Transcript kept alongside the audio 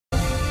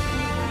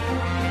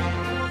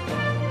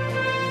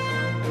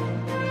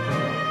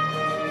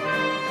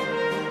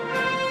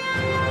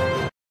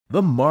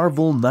The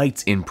Marvel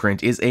Knights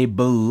imprint is a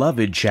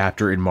beloved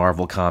chapter in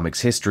Marvel Comics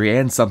history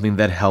and something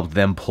that helped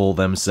them pull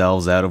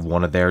themselves out of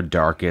one of their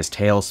darkest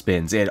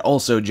tailspins. It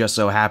also just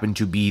so happened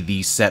to be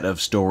the set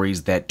of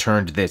stories that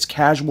turned this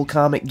casual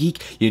comic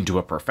geek into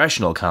a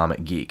professional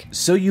comic geek.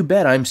 So you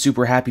bet I'm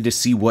super happy to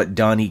see what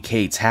Donny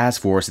Cates has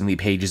for us in the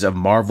pages of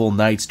Marvel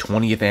Knights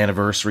 20th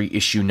Anniversary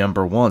issue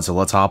number 1, so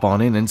let's hop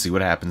on in and see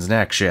what happens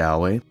next,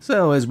 shall we?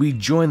 So as we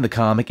join the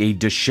comic, a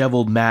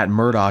disheveled Matt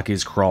Murdock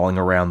is crawling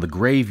around the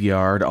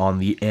graveyard on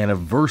the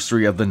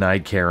anniversary of the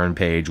night Karen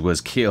Page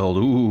was killed.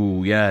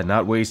 Ooh, yeah,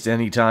 not waste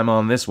any time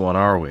on this one,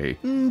 are we?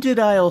 Did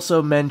I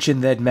also mention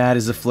that Matt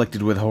is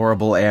afflicted with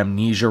horrible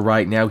amnesia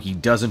right now? He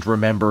doesn't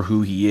remember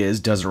who he is,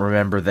 doesn't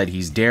remember that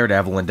he's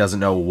Daredevil, and doesn't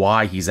know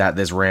why he's at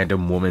this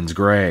random woman's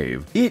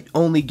grave. It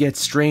only gets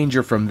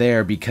stranger from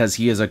there because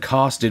he is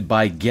accosted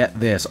by,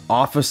 get this,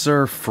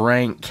 Officer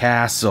Frank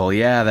Castle.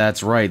 Yeah,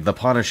 that's right, the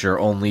Punisher,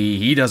 only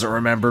he doesn't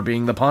remember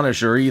being the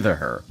Punisher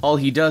either. All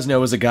he does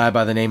know is a guy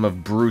by the name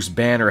of Bruce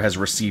Banner has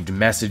received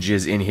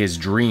messages in his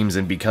dreams,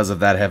 and because of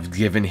that have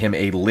given him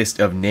a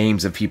list of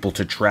names of people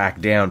to track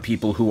down,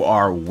 people who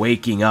are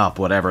waking up,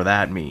 whatever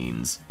that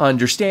means.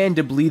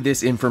 Understandably,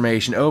 this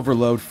information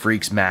overload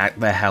freaks Matt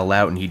the hell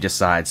out and he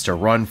decides to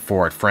run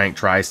for it. Frank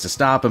tries to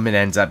stop him and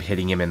ends up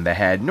hitting him in the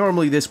head.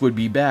 Normally this would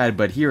be bad,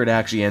 but here it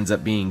actually ends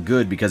up being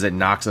good because it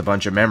knocks a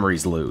bunch of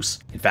memories loose.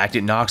 In fact,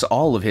 it knocks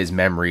all of his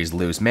memories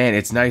loose. Man,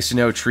 it's nice to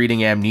know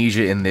treating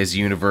amnesia in this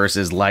universe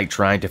is like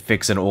trying to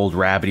fix an old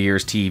rabbit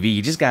ears TV.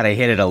 You just gotta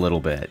hit it a little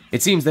bit.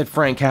 It seems that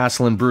Frank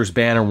Castle and Bruce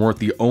Banner weren't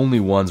the only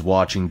ones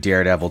watching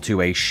Daredevil too.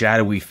 A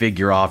shadowy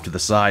figure off to the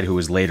side who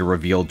is later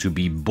revealed to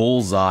be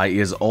Bullseye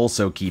is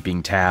also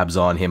keeping tabs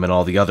on him and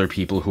all the other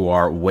people who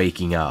are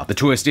waking up. The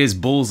twist is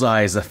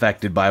Bullseye is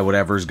affected by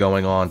whatever's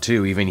going on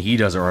too. Even he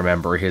doesn't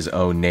remember his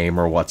own name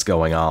or what's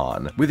going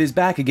on. With his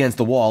back against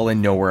the wall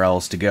and nowhere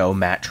else to go,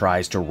 Matt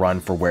tries to run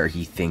for where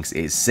he thinks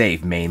is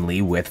safe,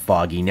 mainly with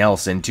Foggy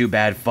Nelson. Too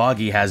bad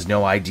Foggy has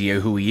no idea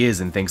who he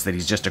is and thinks that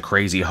he's just a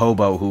crazy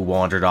hobo who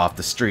wandered off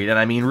the street, and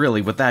I mean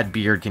really, with that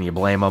beard, can you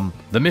blame him?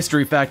 The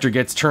mystery factor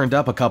gets turned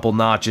up a couple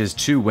notches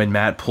too when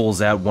Matt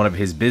pulls out one of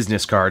his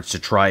business cards to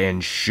try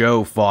and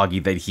show Foggy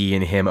that he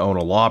and him own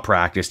a law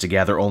practice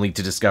together, only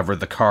to discover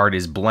the card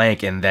is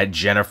blank and that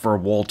Jennifer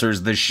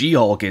Walters the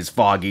She-Hulk is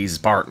Foggy's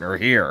partner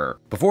here.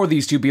 Before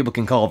these two people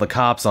can call the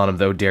cops on him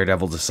though,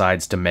 Daredevil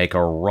decides to make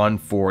a run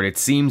for it. It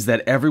seems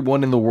that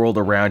everyone in the world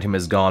around him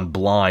has gone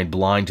blind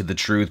to the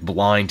truth,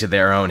 blind to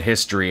their own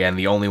history, and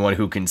the only one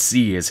who can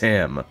see is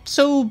him.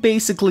 So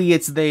basically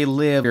it's They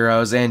Live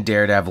heroes and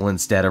Daredevil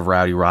instead of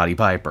Rowdy Roddy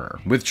Piper.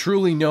 With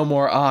truly no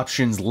more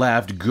options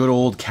left, good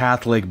old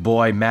Catholic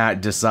boy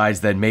Matt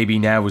decides that maybe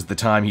now is the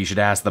time he should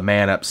ask the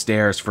man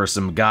upstairs for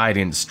some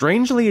guidance.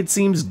 Strangely, it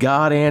seems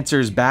God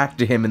answers back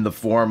to him in the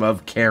form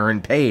of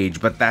Karen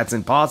Page, but that's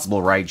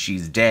impossible, right?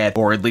 She's dead,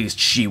 or at least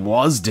she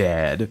was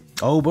dead.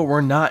 Oh, but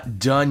we're not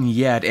done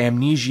yet.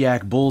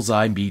 Amnesiac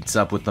Bullseye meets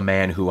up with the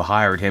man who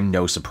hired him.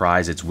 No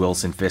surprise, it's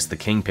Wilson Fisk the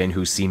Kingpin,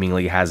 who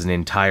seemingly has an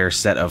entire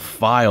set of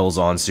files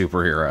on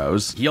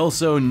superheroes. He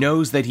also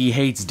knows that he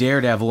hates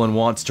Daredevil and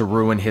wants to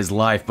ruin his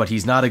life, but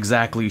he's not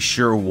exactly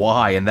sure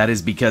why, and that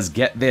is because,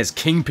 get this,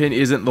 Kingpin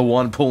isn't the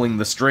one pulling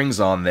the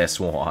strings on this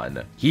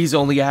one. He's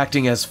only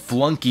acting as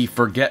flunky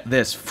for, get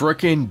this,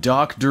 frickin'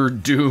 Dr.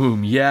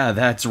 Doom. Yeah,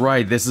 that's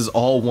right, this is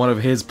all one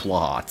of his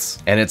plots.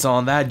 And it's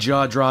on that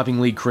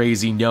jaw-droppingly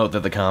crazy note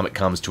that the comic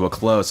comes to a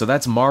close. So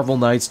that's Marvel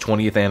Knights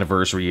 20th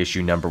Anniversary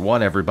issue number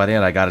 1, everybody,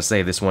 and I gotta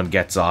say, this one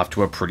gets off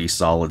to a pretty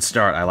solid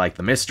start. I like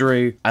the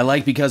mystery. I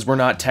like because we're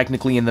not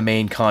technically in the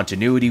main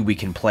continuity, we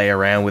can play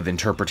around with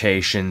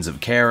interpretations of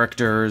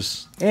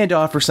characters, and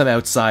offer some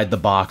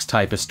outside-the-box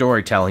type of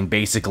storytelling,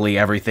 basically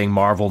everything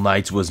Marvel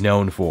Knights was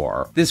known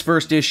for. This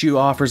first issue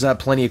offers up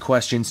plenty of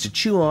questions to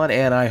chew on,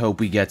 and I hope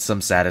we get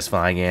some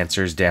satisfying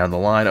answers down the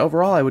line.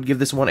 Overall, I would give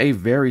this one a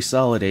very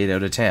solid 8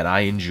 out of 10.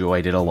 I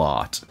enjoyed it a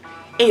lot.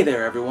 Hey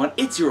there everyone,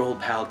 it's your old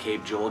pal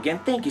Cape Joel again.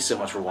 Thank you so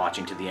much for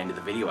watching to the end of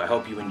the video. I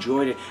hope you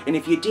enjoyed it, and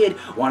if you did,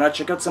 why not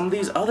check out some of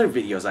these other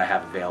videos I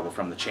have available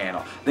from the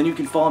channel. Then you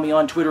can follow me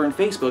on Twitter and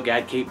Facebook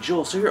at Cape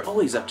Joel, so you're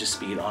always up to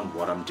speed on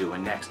what I'm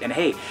doing next. And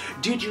hey,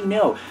 did you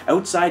know,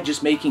 outside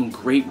just making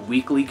great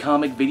weekly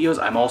comic videos,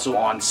 I'm also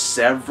on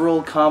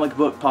several comic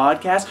book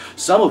podcasts,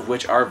 some of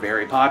which are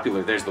very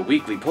popular. There's the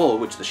Weekly Pull,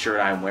 which the shirt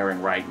I'm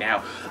wearing right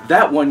now.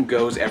 That one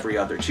goes every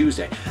other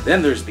Tuesday.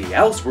 Then there's the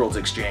Elseworlds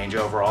Exchange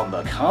over on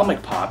the Comic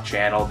Pop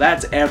channel.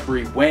 That's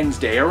every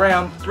Wednesday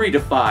around 3 to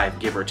 5,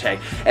 give or take.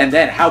 And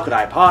then how could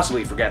I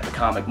possibly forget the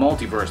Comic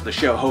Multiverse, the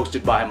show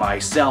hosted by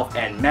myself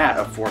and Matt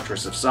of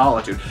Fortress of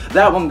Solitude.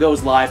 That one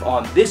goes live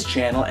on this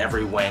channel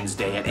every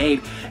Wednesday at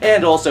 8,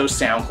 and also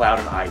SoundCloud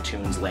and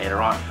iTunes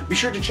later on. Be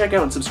sure to check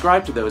out and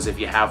subscribe to those if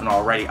you haven't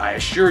already. I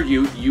assure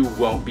you, you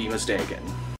won't be mistaken.